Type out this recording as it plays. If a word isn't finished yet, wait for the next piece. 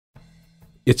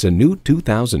It's a new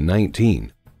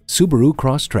 2019 Subaru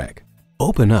Crosstrek.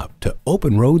 Open up to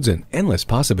open roads and endless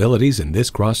possibilities in this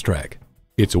Crosstrek.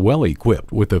 It's well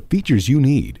equipped with the features you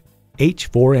need: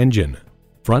 H4 engine,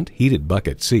 front heated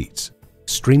bucket seats,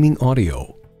 streaming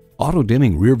audio,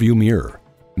 auto-dimming rearview mirror,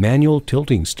 manual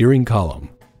tilting steering column,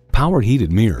 power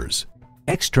heated mirrors,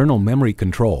 external memory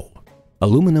control,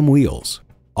 aluminum wheels,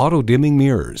 auto-dimming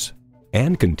mirrors,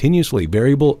 and continuously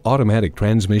variable automatic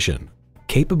transmission.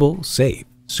 Capable, safe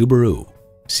Subaru.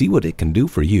 See what it can do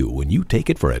for you when you take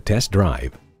it for a test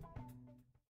drive.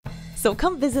 So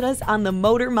come visit us on the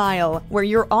Motor Mile, where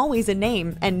you're always a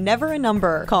name and never a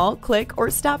number. Call, click, or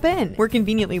stop in. We're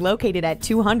conveniently located at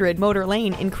 200 Motor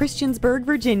Lane in Christiansburg,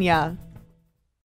 Virginia.